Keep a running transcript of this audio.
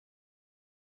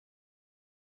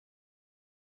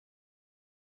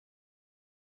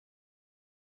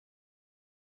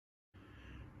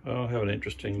I have an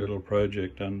interesting little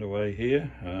project underway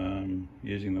here,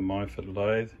 using the MYFORD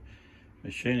lathe,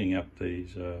 machining up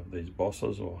these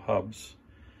bosses or hubs,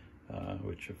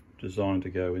 which are designed to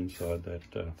go inside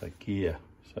that gear.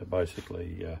 So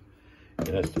basically,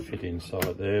 it has to fit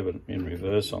inside there, but in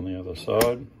reverse on the other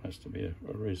side. It has to be a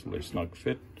reasonably snug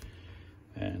fit,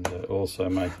 and also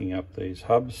making up these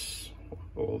hubs,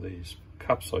 or these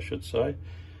cups, I should say.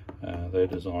 They're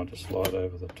designed to slide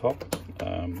over the top.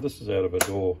 This is out of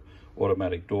a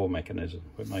automatic door mechanism.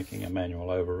 We're making a manual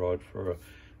override for a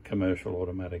commercial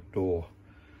automatic door.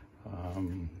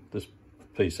 This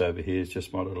piece over here is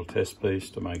just my little test piece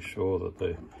to make sure that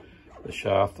the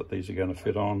shaft that these are going to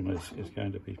fit on is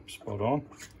going to be spot on.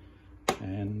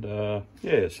 And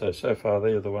yeah, so far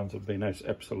they're the ones that have been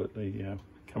absolutely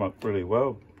come up really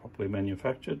well, properly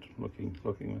manufactured, looking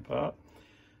the part.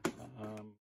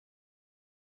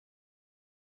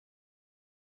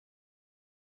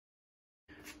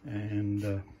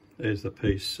 And there's the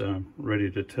piece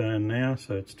ready to turn now.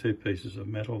 So it's two pieces of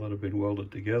metal that have been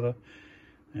welded together,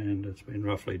 and it's been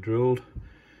roughly drilled.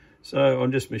 So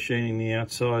I'm just machining the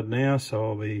outside now, so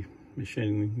I'll be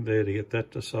machining there to get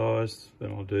that to size.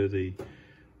 Then I'll do the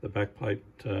back plate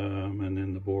and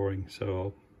then the boring. So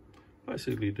I'll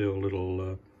basically do a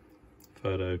little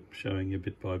photo showing you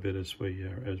bit by bit as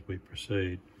we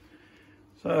proceed.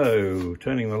 So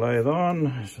turning the lathe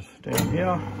on, down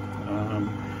here.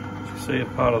 As you see, a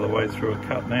part of the way through a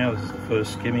cut now. This is the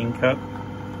first skimming cut.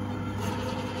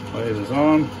 Lathe is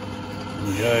on,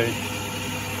 engage,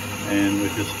 and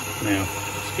we're just now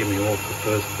skimming off the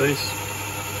first piece.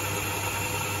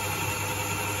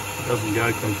 It doesn't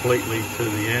go completely to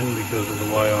the end because of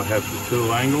the way I have the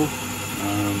tool angle.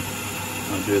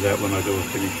 I do that when I do a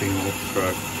finishing off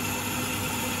stroke.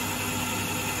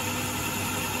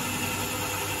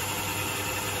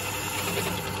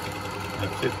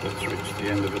 That's it, that's reached the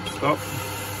end of its stop.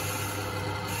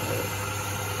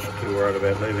 Not too worried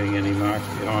about leaving any marks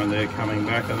behind there coming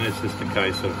back, and it's just a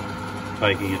case of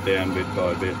taking it down bit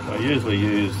by bit. I usually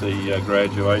use the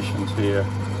graduations here.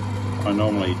 I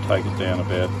normally take it down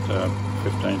about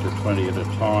 15 to 20 at a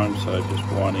time, so just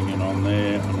winding in on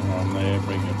there and on there,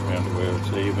 bring it around to where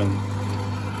it's even.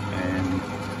 And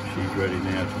she's ready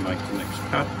now to make the next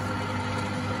cut.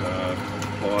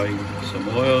 Applying some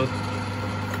oil,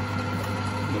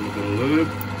 a little bit of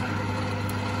lube.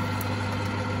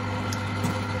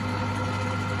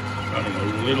 It's running a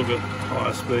little bit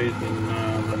higher speed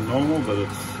than normal, but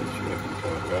it's working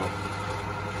quite well.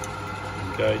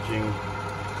 Engaging,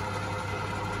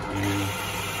 and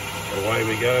away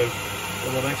we go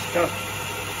for the next cut.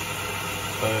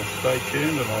 So stay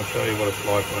tuned and I'll show you what it's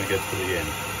like when I get to the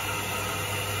end.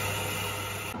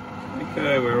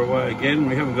 Okay, we're away again.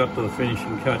 We haven't got to the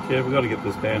finishing cut yet. We've got to get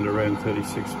this down to around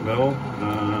 36mm.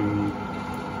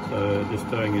 So just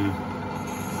doing a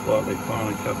slightly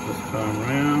finer cut this time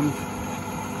round.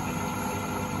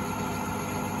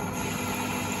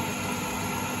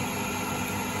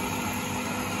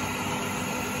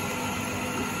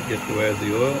 Get to add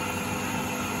the oil.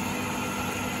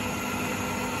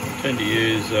 I tend to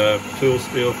use tool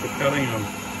steel for cutting.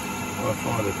 I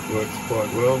find it works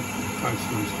quite well.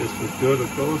 Tungsten's just as good, of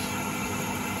course,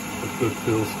 but good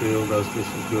tool steel does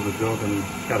just as good a job in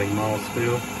cutting mild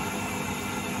steel.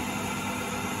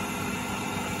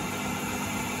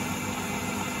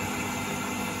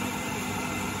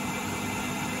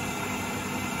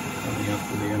 Coming up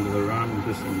to the end of the run,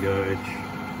 disengage.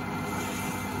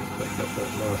 Take up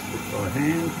that last bit by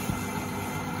hand.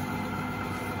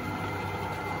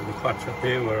 There's a clutch up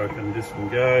here where I can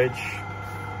disengage,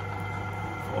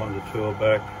 wind the tool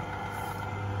back,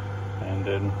 and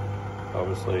then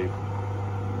obviously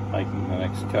making the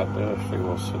next cut. That actually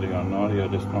was sitting on 90, I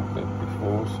just knocked that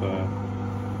before, so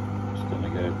just going to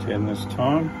go 10 this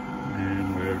time,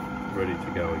 and we're ready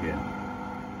to go again.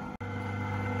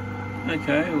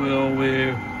 Okay, well,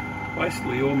 we're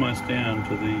basically almost down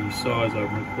to the size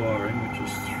I'm requiring, which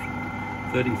is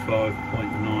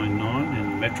 35.99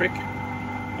 in metric.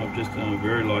 I've just done a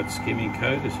very light skimming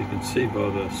coat, as you can see by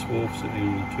the swarf sitting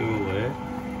on the tool there.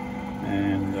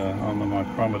 And on the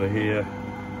micrometer here,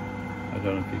 I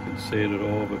don't know if you can see it at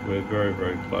all, but we're very,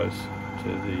 very close to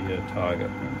the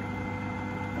target.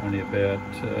 Only about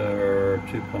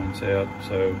 2 points out,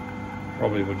 so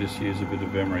probably we'll just use a bit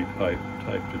of emery tape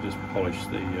to just polish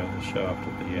the shaft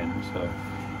at the end. So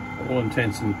for all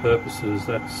intents and purposes,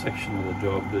 that section of the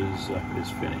job is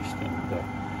finished, and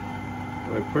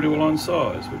we're pretty well on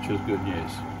size, which is good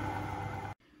news.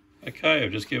 Okay,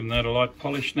 I've just given that a light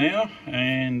polish now,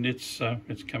 and it's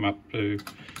come up to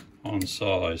on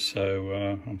size,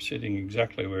 so I'm sitting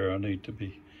exactly where I need to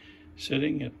be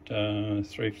setting at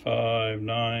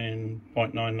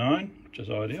 359.99, which is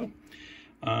ideal.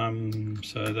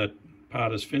 So that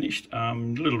part is finished. A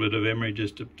little bit of emery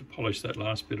just to polish that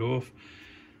last bit off.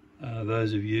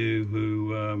 Those of you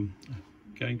who are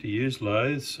going to use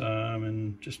lathes,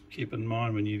 and just keep in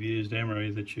mind when you've used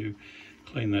emery that you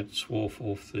clean that swarf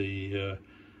off the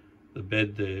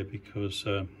bed there, because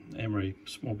emery,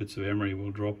 small bits of emery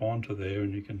will drop onto there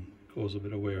and you can cause a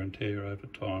bit of wear and tear over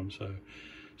time. So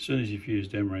as soon as you've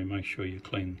used emery, make sure you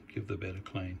give the bed a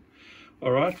clean.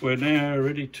 All right, we're now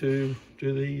ready to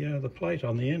do the plate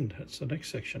on the end. That's the next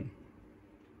section.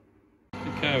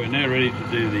 Okay, we're now ready to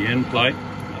do the end plate.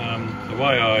 The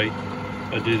way I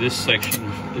do this section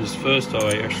is first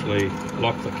I actually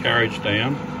lock the carriage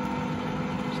down.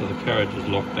 So the carriage is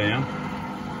locked down.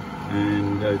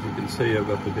 And as you can see, I've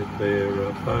got the bit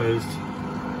there posed.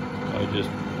 I just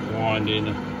wind in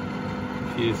a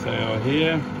few thou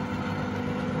here.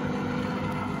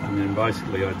 And then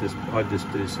basically I just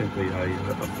do simply a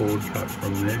board cut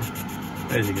from there.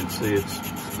 As you can see, it's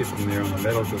skipping there on the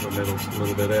metal because the metal's a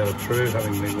little bit out of true,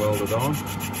 having been welded on.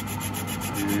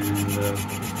 And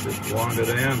just wind it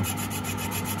down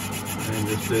and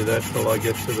just do that till I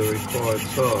get to the required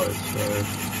size. So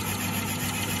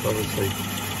obviously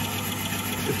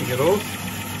stripping it off.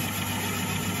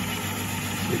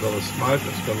 See by the smoke,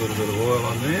 it's got a little bit of oil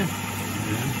on there.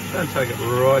 Don't take it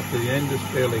right to the end, just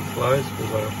fairly close,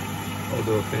 because I'll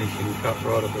do a finishing cut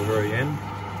right at the very end.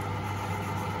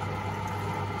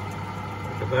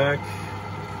 Take it back.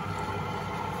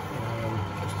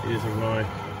 Just using my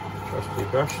trusty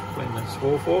brush to clean that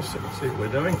swarf off so you can see what we're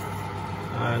doing.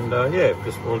 And yeah,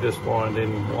 we'll just wind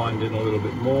in a little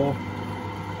bit more.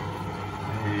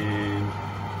 And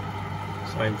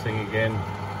same thing again,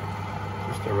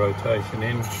 just a rotation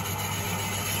in.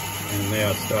 And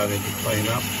now it's starting to clean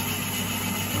up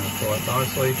quite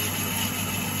nicely.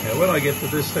 Now when I get to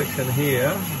this section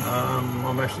here,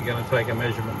 I'm actually going to take a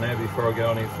measurement now before I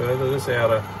go any further. This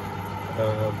outer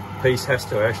piece has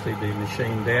to actually be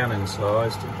machined down in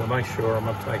size to make sure I'm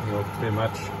not taking off too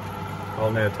much.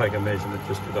 I'll now take a measurement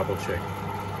just to double check.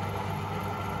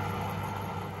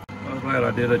 I'm glad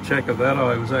I did a check of that.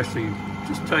 I was actually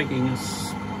just taking a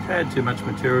tad too much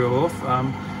material off.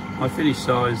 My finished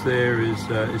size there is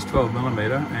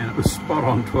 12mm, and it was spot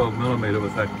on 12mm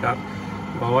with that cut.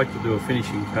 But I like to do a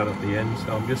finishing cut at the end,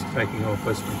 so I'm just taking off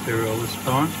less material this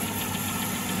time.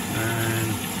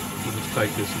 And we'll just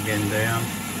take this again down.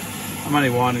 I'm only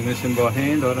winding this in by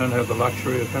hand. I don't have the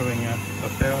luxury of having a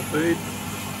power feed.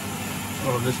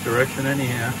 Not in this direction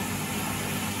anyhow.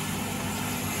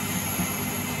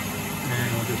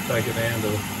 And we'll just take it down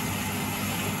to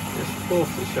just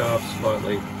off the shaft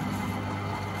slightly.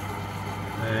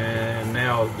 And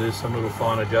now there's some little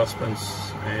fine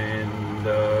adjustments, and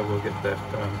we'll get that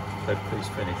piece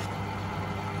finished.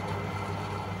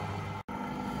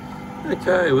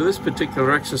 Okay, with this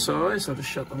particular exercise, I'll just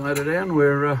shut the motor down.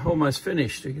 We're almost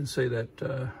finished. You can see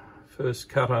that first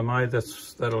cut I made.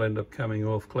 That'll end up coming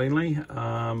off cleanly.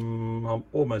 I'm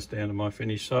almost down to my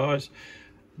finished size.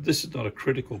 This is not a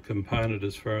critical component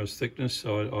as far as thickness,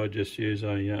 so I just use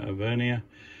a vernier.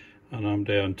 And I'm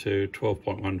down to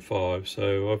 12.15,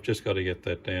 so I've just got to get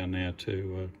that down now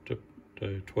to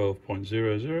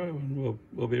 12.00, and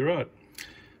we'll be right.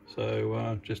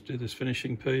 So just do this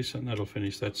finishing piece, and that'll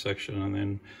finish that section, and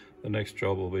then the next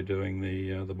job will be doing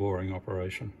the boring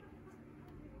operation.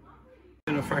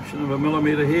 In a fraction of a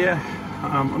millimetre here,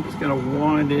 I'm just going to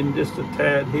wind in just a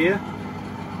tad here,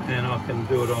 and I can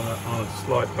do it on a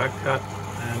slight back cut,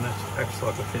 and that acts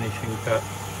like a finishing cut.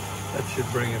 That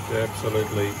should bring it to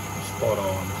absolutely spot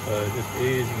on. So just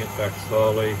easing it back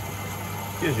slowly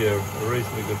gives you a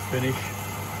reasonably good finish.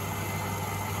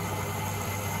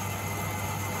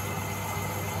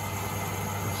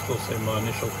 You still see my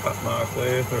initial cut mark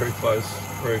there, very close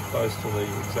to the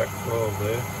exact 12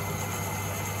 there.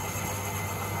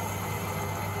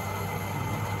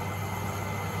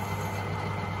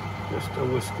 Just a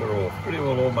whisker off. Pretty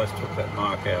well almost took that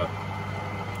mark out.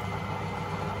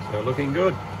 So looking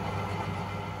good.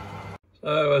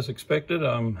 So as expected,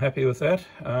 I'm happy with that.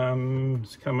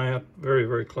 It's come out very,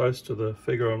 very close to the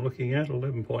figure I'm looking at,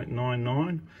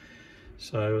 11.99.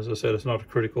 So as I said, it's not a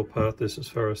critical part this as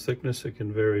far as thickness. It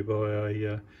can vary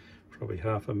by probably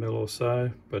half a mil or so,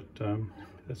 but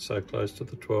it's so close to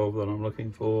the 12 that I'm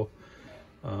looking for.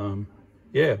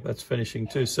 Yeah, that's finishing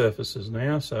two surfaces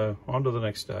now, so on to the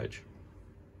next stage.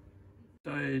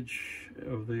 Stage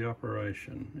of the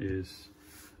operation is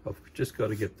I've just got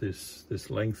to get this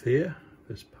length here.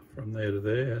 This from there to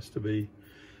there has to be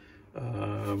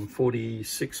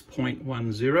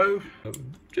 46.10,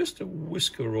 just a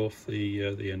whisker off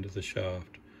the end of the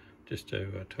shaft, just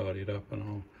to tidy it up,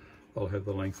 and I'll have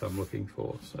the length I'm looking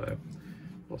for. So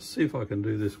I'll see if I can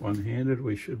do this one-handed.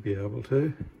 We should be able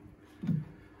to.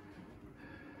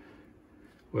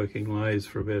 Working lathes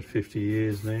for about 50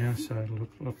 years now, so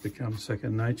it'll become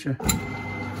second nature.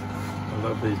 I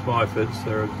love these MYFORDs,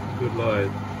 they're a good lathe.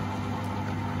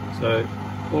 So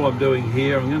all I'm doing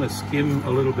here, I'm going to skim a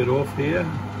little bit off here,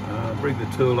 bring the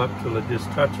tool up till it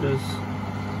just touches,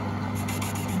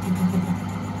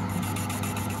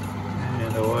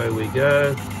 and away we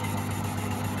go.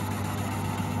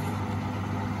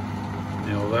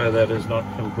 Now, although that is not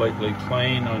completely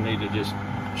clean, I need to just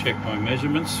check my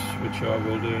measurements, which I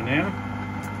will do now.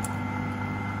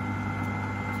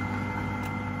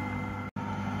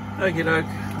 Okie doke,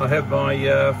 I have my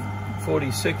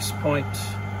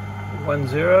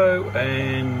 46.10,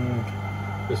 and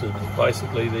this is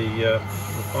basically the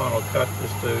final cut,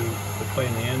 just to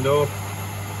clean the end off.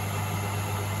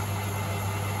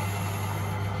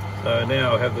 So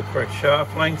now I have the correct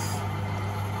shaft length.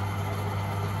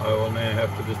 I will now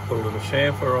have to just put a little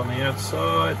chamfer on the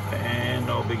outside, and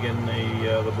I'll begin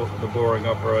the boring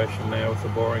operation now with the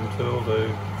boring tool to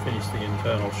finish the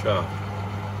internal shaft.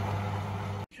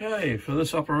 Okay, for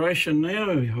this operation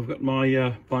now, I've got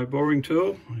my boring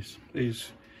tool.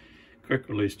 These quick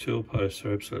release tool posts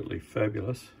are absolutely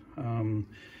fabulous.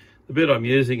 The bit I'm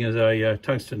using is a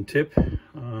tungsten tip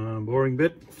boring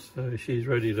bit, so she's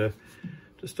ready to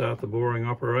start the boring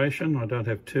operation. I don't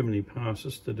have too many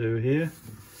passes to do here.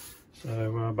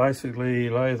 So basically,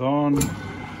 lathe on,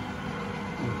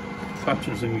 clutch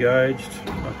is engaged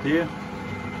up here.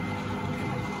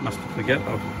 I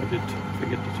did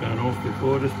forget to turn off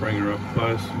before. Just bring her up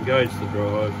close, engage the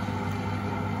drive.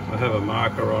 I have a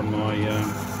marker on my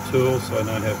tool so I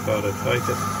know how far to take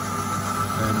it.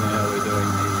 And now we're doing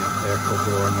the actual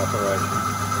boring operation.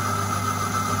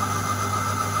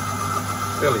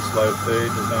 Fairly slow feed,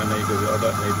 I don't need to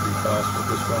be fast with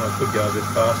this one. I could go a bit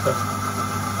faster.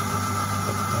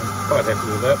 Quite happy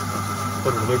with that.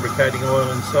 Put a lubricating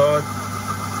oil inside,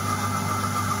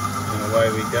 and away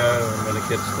we go. And when it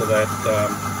gets to that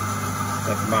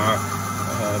mark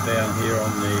down here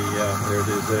on the there it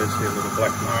is. There's the little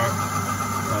black mark.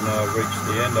 I know I've reached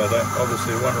the end. I don't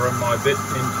obviously want to run my bit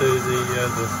into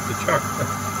the chuck.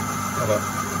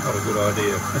 not a good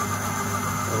idea.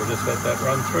 So we'll just let that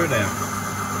run through now.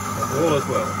 All is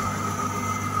well.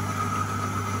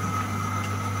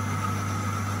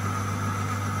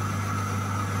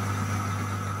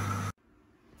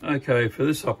 Okay, for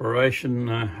this operation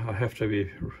I have to be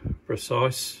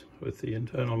precise with the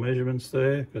internal measurements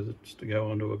there, because it's to go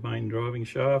onto a main driving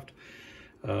shaft.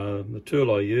 The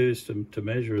tool I use to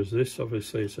measure is this.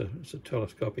 Obviously it's a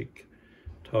telescopic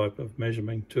type of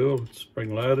measuring tool. It's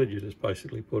spring loaded. You just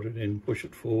basically put it in, push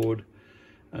it forward,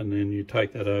 and then you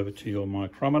take that over to your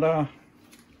micrometer,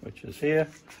 which is here,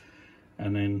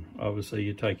 and then obviously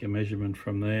you take your measurement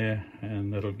from there,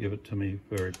 and that'll give it to me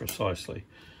very precisely.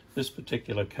 This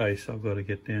particular case, I've got to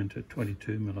get down to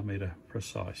 22mm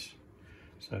precise.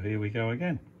 So here we go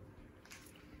again.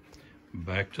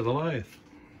 Back to the lathe.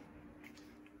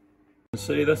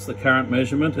 See, that's the current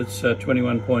measurement. It's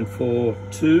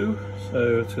 21.42,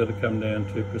 so it's got to come down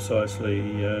to precisely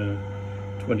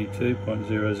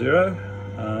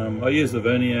 22.00. I use the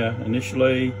vernier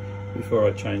initially before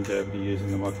I change over to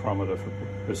using the micrometer for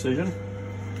precision.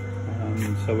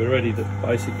 So we're ready to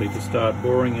basically start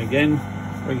boring again.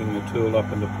 Bringing the tool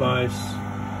up into place,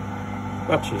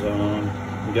 clutch is on,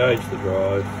 engage the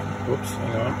drive. Whoops,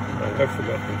 hang on, I have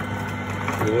forgotten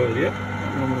the oil yet.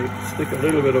 I normally stick a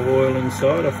little bit of oil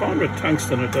inside. I find with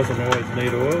tungsten it doesn't always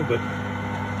need oil, but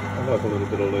I like a little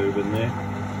bit of lube in there.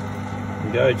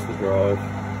 Engage the drive,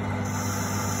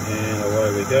 and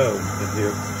away we go. You can hear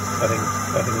it cutting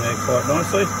there quite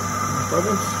nicely, no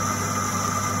problems.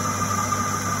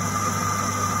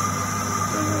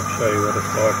 Show you what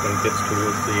it's like when it gets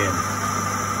towards the end.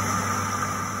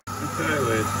 Okay,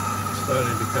 we're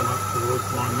starting to come up towards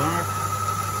my mark,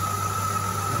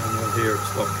 and you'll hear it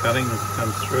stop cutting as it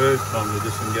comes through. Time to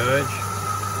disengage,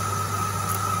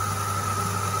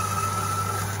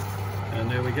 and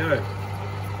there we go.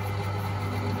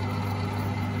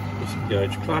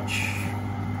 Disengage clutch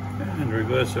and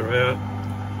reverse her out,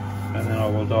 and then I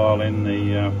will dial in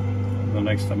the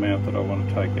next amount that I want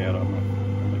to take out on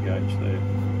the gauge there.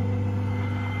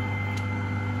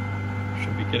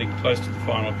 Getting close to the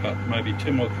final cut, maybe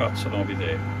 2 more cuts and I'll be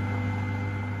there.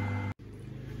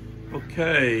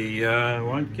 Okay, I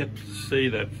won't get to see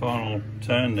that final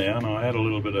turn down. I had a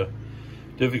little bit of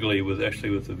difficulty with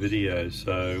the video,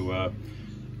 so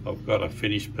I've got a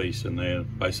finished piece in there.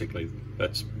 Basically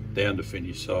that's down to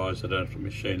finished size. I don't have to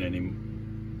machine any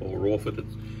more off it. As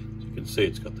you can see,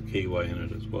 it's got the keyway in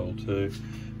it as well too.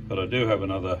 But I do have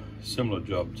another similar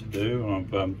job to do.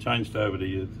 I've changed over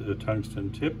to the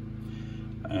tungsten tip,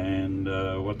 and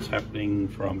what's happening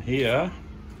from here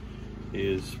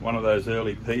is one of those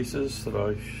early pieces that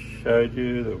I showed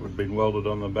you that would have been welded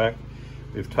on the back.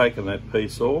 We've taken that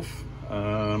piece off.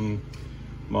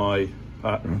 My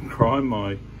partner in crime,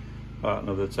 my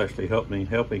partner that's actually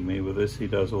helping me with this, he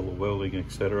does all the welding,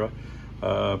 etc.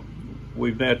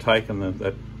 We've now taken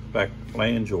that back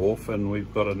flange off, and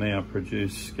we've got to now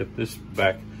get this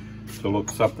back to look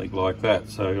something like that.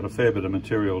 So I've got a fair bit of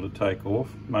material to take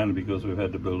off, mainly because we've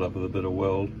had to build up with a bit of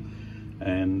weld,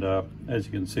 and as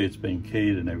you can see, it's been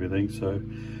keyed and everything. So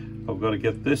I've got to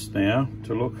get this now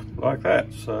to look like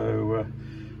that. So a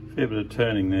fair bit of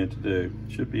turning there to do.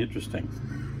 Should be interesting.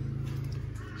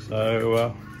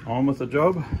 So on with the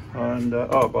job. And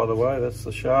oh, by the way, that's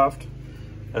the shaft.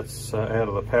 That's out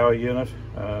of the power unit.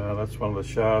 That's one of the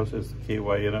shafts. Is the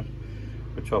keyway unit,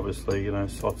 which obviously, you know,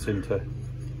 slots into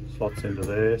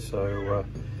there. So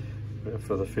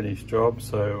for the finished job.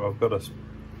 So I've got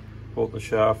brought the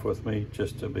shaft with me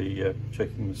just to be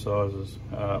checking the sizes.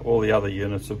 All the other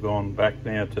units have gone back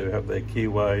now to have their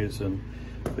keyways and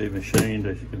be machined.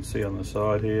 As you can see on the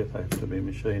side here, they have to be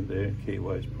machined there.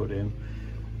 Keyways put in,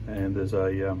 and there's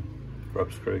a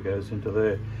grub screw goes into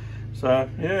there. So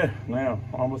yeah, now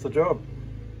on with the job.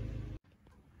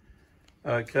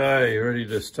 Okay, ready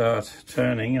to start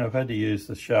turning. I've had to use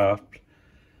the shaft.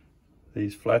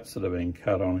 These flats that have been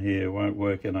cut on here won't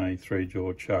work in a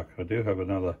 3-jaw chuck. I do have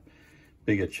another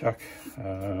bigger chuck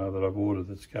that I've ordered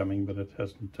that's coming, but it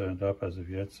hasn't turned up as of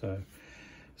yet.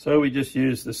 So we just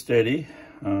use the steady.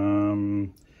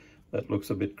 That looks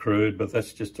a bit crude, but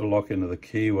that's just to lock into the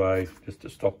keyway, just to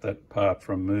stop that part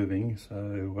from moving.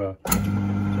 So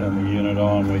turn the unit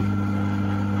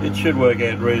on. It should work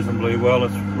out reasonably well.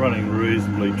 It's running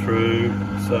reasonably true.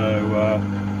 So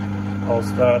I'll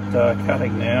start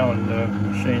cutting now and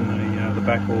machine the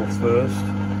back off first,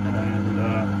 and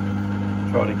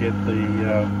try to get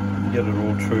it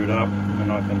all trued up, and then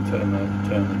I can turn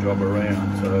the job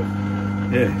around. So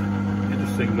yeah,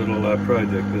 interesting little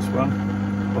project, this one.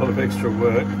 A lot of extra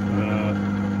work.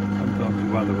 Sometimes you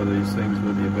wonder with these things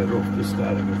whether you're better off just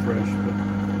starting afresh, but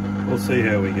we'll see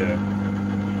how we go.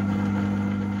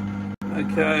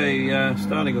 Okay,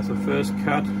 starting with the first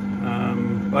cut.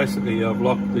 Basically, I've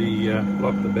locked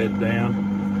the bed down.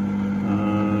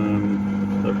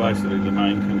 So basically, the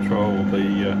main control will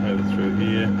be over through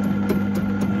here,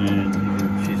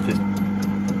 and she's just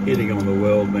hitting on the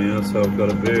weld now. So I've got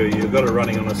it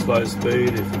running on a slow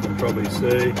speed, as you can probably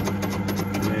see.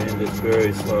 And it's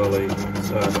very slowly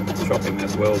chopping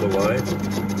that weld away,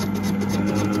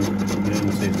 and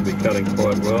it seems to be cutting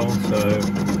quite well, so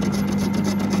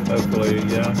hopefully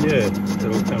yeah,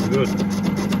 it'll come good.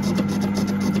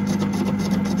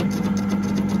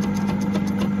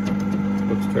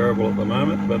 Looks terrible at the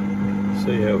moment, but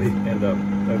see how we end up.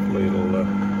 Hopefully it's going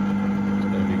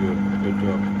to be good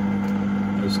job.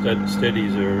 The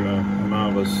steadies are a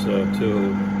marvellous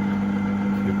tool.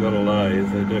 If you've got a lathe,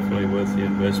 they're definitely worth the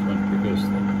investment, because a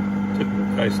typical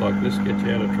case like this gets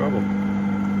you out of trouble.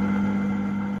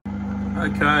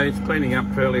 Okay, it's cleaning up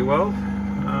fairly well.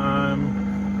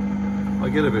 I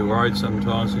get a bit worried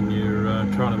sometimes when you're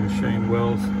trying to machine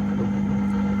welds.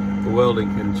 The welding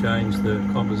can change the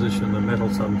composition of the metal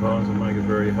sometimes and make it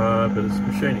very hard, but it's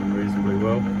machining reasonably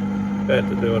well. About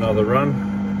to do another run,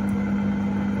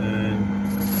 and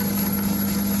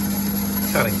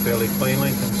cutting fairly cleanly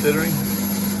considering.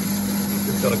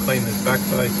 Just got to clean this back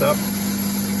face up,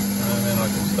 and then I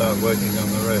can start working on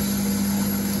the rest.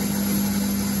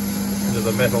 Into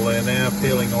the metal there now,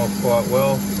 peeling off quite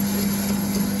well.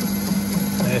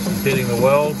 Now she's hitting the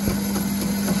weld.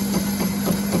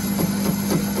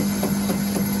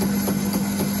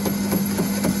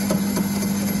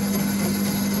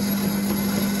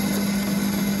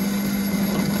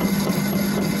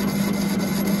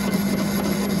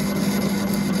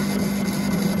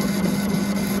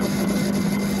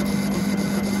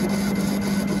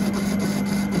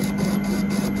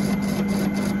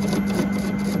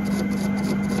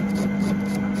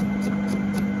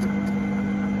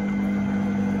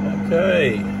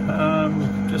 Okay,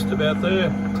 just about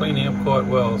there, cleaning up quite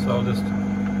well, so I'll just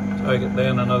take it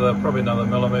down probably another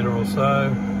millimetre or so,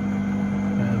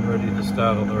 and ready to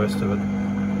start on the rest of it.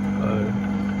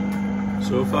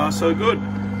 So far so good.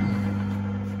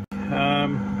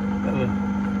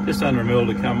 Just under a mil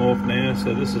to come off now,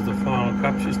 so this is the final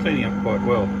cut. She's cleaning up quite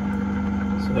well.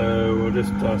 So we'll just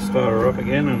start her up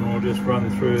again, and we'll just run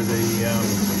through the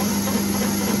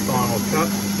final cut.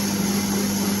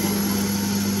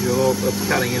 It's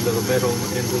cutting into the metal,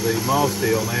 into the mild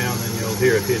steel now, and then you'll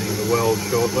hear it hitting the weld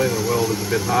shortly. The weld is a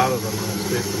bit harder than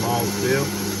the mild steel.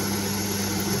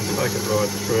 Just take it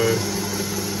right through.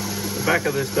 The back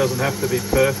of this doesn't have to be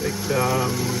perfect.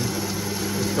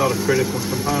 It's not a critical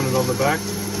component on the back.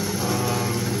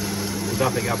 There's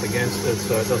nothing up against it,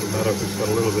 so it doesn't matter if it's got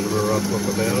a little bit of a rough look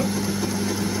about it.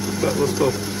 But we'll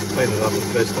still clean it up as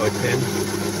best I can.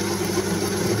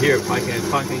 You hear it making a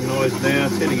clunking noise now.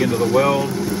 It's hitting into the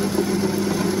weld.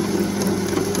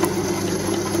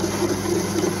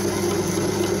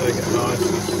 Take it nice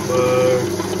and slow.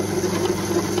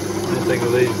 The thing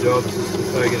with these jobs is to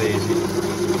take it easy.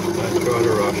 Don't try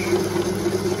to rush.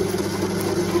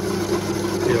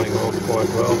 Peeling off quite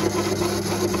well.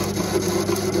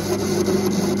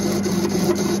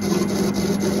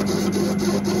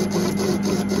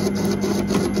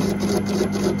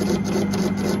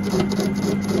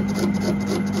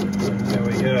 There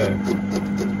we go.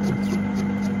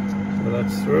 So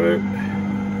that's through.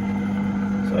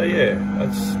 So yeah,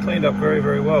 that's cleaned up very,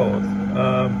 very well.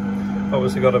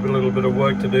 Obviously got a little bit of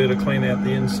work to do to clean out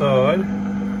the inside,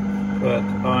 but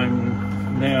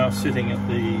I'm now sitting at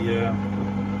the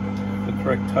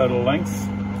correct total length,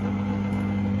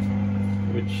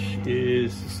 which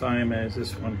is the same as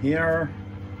this one here.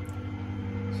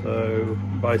 So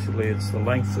basically it's the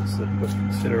length that's the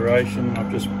consideration.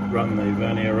 I've just run the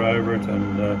vernier over it,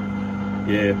 and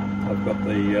yeah, I've got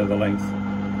the length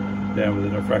down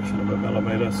within a fraction of a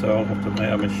millimetre, so I'll have to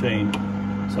now machine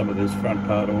some of this front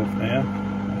part off now,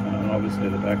 and obviously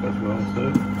the back as well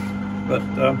too. But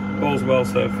all's well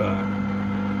so far.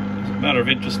 As a matter of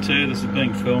interest too, this is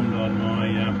being filmed on my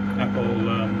Apple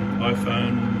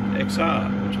iPhone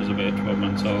XR, which is about 12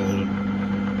 months old, and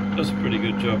does a pretty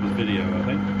good job with video, I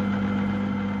think.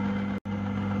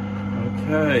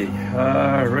 Okay,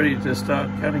 ready to start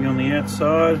cutting on the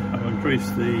outside. I've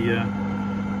increased the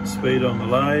speed on the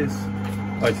lathe.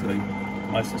 Basically,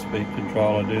 most of the speed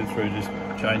control I do through just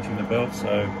changing the belt,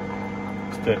 so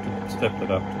stepped it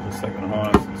up to the second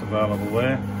highest that's available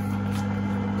there.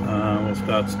 We'll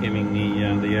start skimming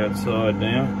the outside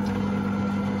now.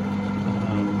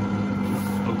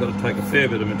 I've got to take a fair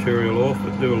bit of material off,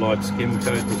 but do a light skim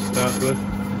coat to start with,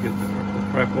 to get the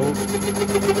crap off,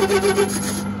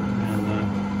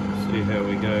 and see how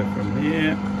we go from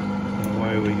here, and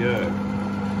away we go.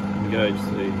 Engage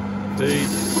the feed.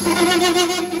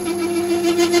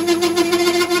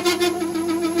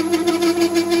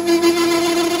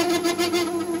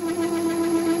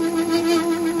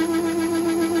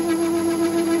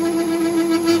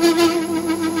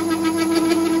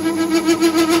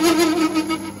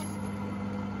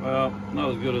 Well, not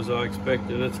as good as I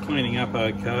expected. It's cleaning up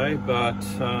okay, but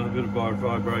a bit of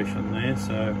vibration there,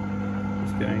 so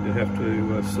just going to have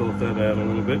to sort that out a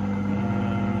little bit.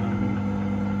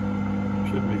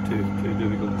 Shouldn't be too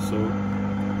difficult to sort.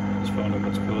 Just find out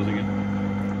what's causing it.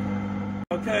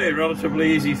 Okay,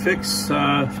 relatively easy fix.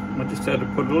 I just had to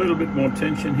put a little bit more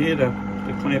tension here to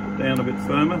clamp it down a bit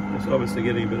firmer. It's obviously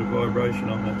getting a bit of vibration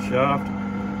on that shaft.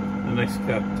 The next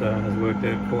cut has worked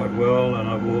out quite well, and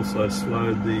I've also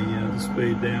slowed the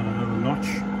speed down another notch.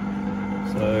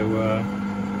 So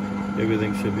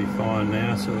everything should be fine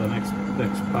now. So the next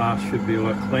pass should be a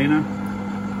lot cleaner.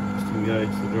 Just engage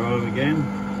the drive again,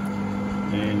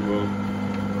 and we'll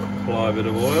apply a bit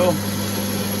of oil.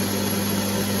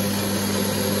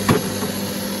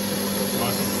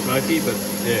 Nice and smoky, but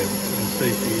yeah, you can see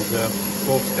these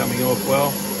forks coming off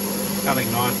well, cutting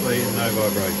nicely, and no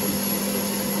vibration.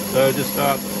 So just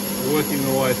start working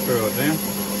the way through it now.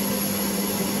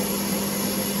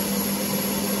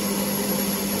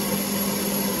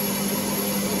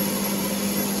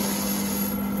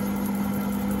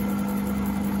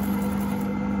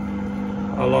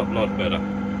 A lot better.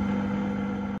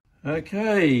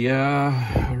 Okay,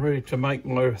 ready to make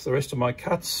the rest of my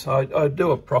cuts. I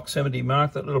do a proximity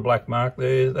mark, that little black mark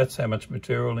there. That's how much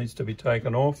material needs to be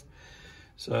taken off.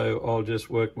 So I'll just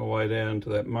work my way down to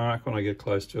that mark. When I get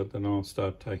close to it, then I'll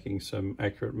start taking some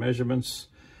accurate measurements.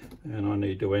 And I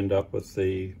need to end up with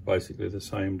basically the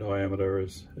same diameter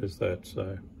as that.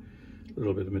 So a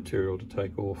little bit of material to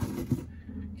take off.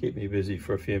 Keep me busy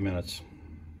for a few minutes.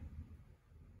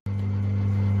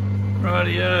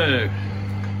 Rightio,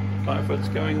 Playfoot's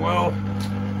going well.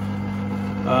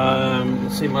 You can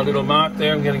see my little mark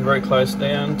there. I'm getting very close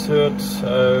down to it,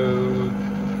 so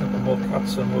a couple more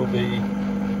cuts and we'll be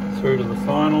through to the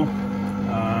final.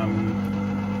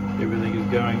 Everything is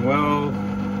going well.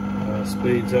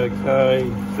 Speed's okay,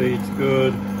 feed's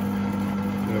good.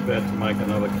 we're about to make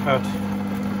another cut.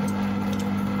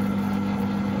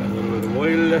 A little bit of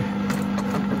oil,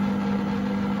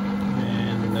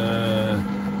 and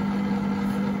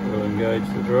we'll engage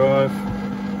the drive,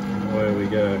 and away we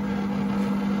go.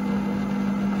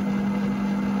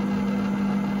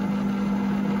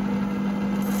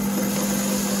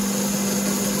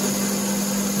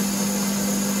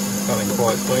 Cutting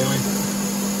quite cleanly.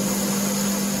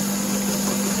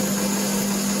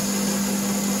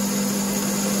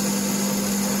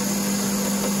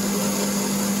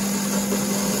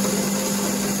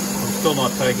 Still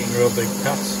not taking real big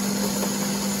cuts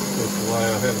with the way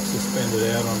I have it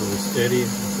suspended out onto the steady. I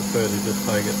prefer to just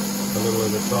take it a little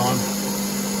at a time.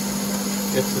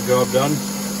 Gets the job done.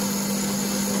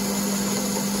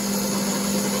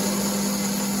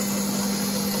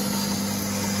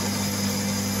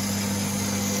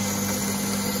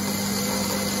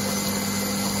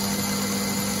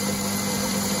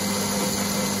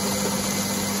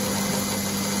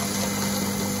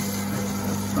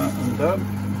 Front and done.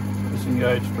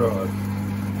 Disengage drive.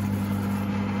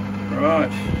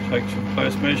 Right, take some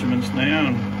close measurements now,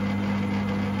 and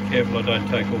careful I don't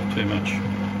take off too much.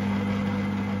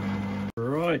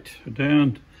 Right,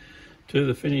 down to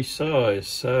the finished size.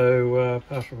 So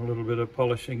apart from a little bit of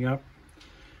polishing up,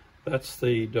 that's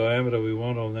the diameter we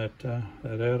want on that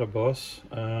outer boss.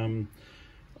 I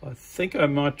think I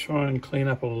might try and clean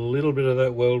up a little bit of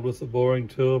that weld with the boring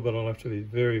tool, but I'll have to be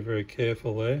very, very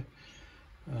careful there.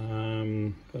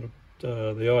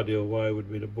 The ideal way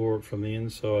would be to bore it from the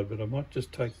inside, but I might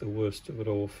just take the worst of it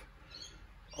off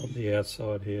on the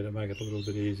outside here to make it a little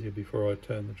bit easier before I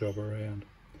turn the job around.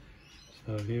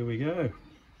 So here we go,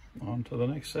 on to the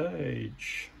next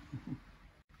stage.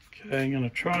 Okay, I'm going to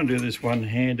try and do this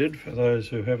one-handed for those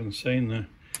who haven't seen the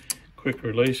quick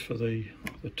release for the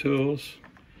tools.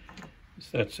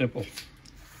 It's that simple.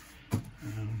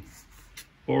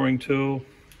 Boring tool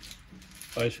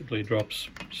basically drops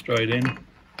straight in,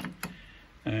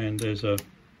 and there's a,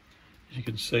 as you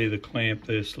can see, the clamp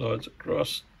there slides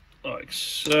across like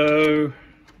so.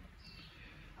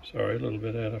 Sorry, a little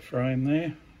bit out of frame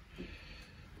there.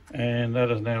 And that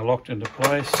is now locked into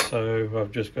place, so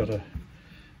I've just got to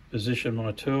position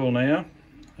my tool now,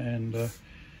 and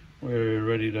we're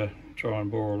ready to try and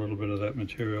bore a little bit of that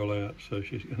material out. So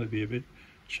she's going to be a bit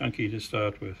chunky to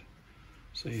start with.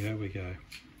 See how we go.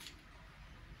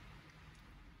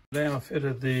 Now I've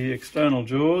fitted the external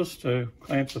jaws to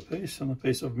clamp the piece and the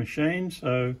piece of machine,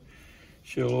 so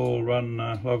she'll all run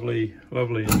lovely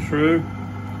and true.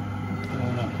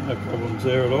 No problems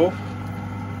there at all.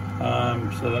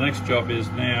 So the next job is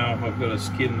now I've got to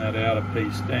skin that outer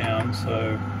piece down,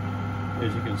 so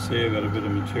as you can see I've got a bit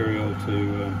of material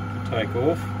to take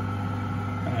off,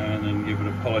 and then give it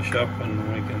a polish up,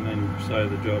 and we can then say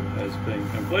the job has been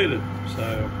completed.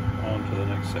 So on to the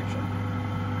next section.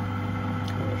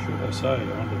 Or should I say,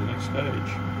 on to the next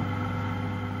stage.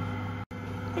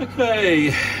 Okay,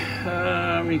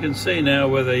 you can see now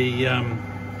where the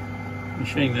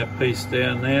machining that piece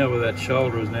down now, where that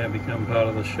shoulder has now become part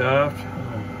of the shaft.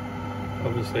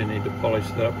 Obviously need to polish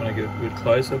that up when I get a bit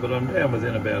closer, but I'm down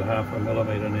within about 0.5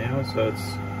 millimetre now, so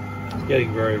it's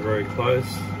getting very, very close.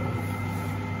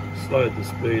 I've slowed the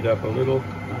speed up a little,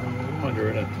 winder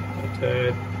in it a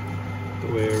tad.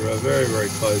 We're very, very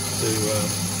close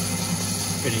to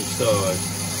finished size.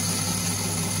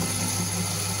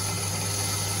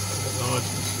 Nice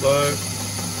and slow,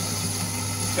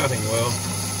 cutting well.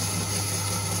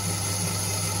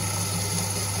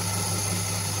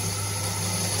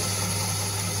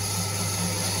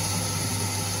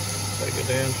 Take it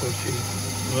down till she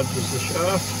nudges the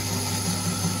shaft.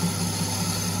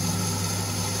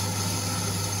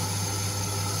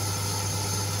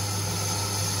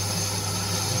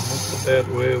 And that's about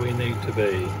where we need to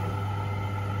be.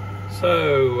 So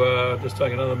just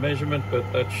take another measurement, but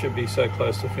that should be so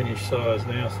close to finished size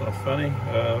now, it's not funny.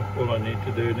 All I need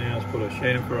to do now is put a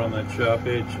chamfer on that sharp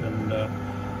edge, and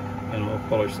I'll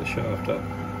polish the shaft up.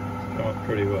 It's come up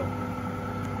pretty well.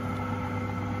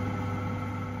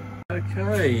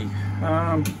 Okay,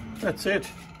 that's it.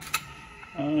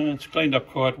 It's cleaned up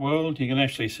quite well. You can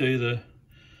actually see the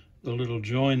little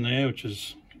join there, which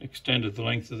has extended the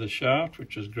length of the shaft,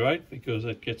 which is great because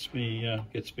that gets me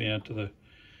out to the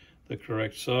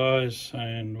correct size.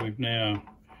 And we've now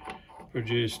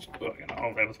produced, well, I'm going to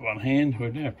hold that with one hand,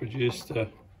 we've now produced the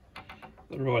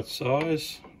right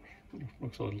size.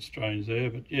 Looks a little strange there,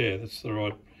 but yeah, that's the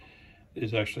right,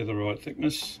 is actually the right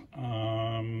thickness.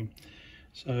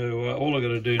 So all I've got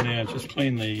to do now is just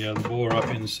clean the bore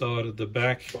up inside at the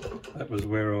back. That was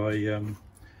where I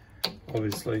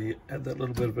obviously had that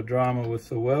little bit of a drama with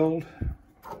the weld.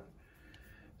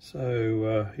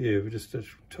 So yeah, we've just to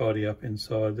tidy up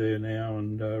inside there now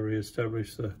and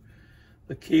re-establish the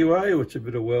keyway, which a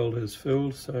bit of weld has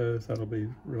filled, so that'll be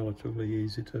relatively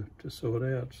easy to sort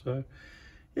out. So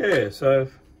yeah, so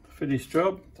finished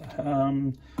job.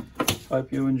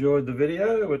 Hope you enjoyed the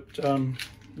video, but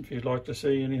if you'd like to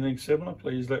see anything similar,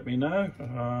 please let me know.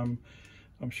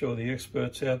 I'm sure the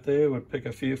experts out there would pick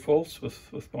a few faults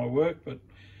with my work, but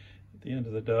at the end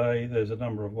of the day, there's a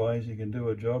number of ways you can do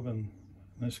a job, and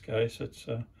in this case, it's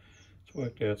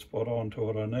worked out spot on to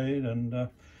what I need, and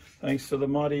thanks to the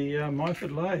mighty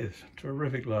MYFORD lathes.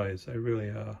 Terrific lathes, they really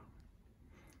are.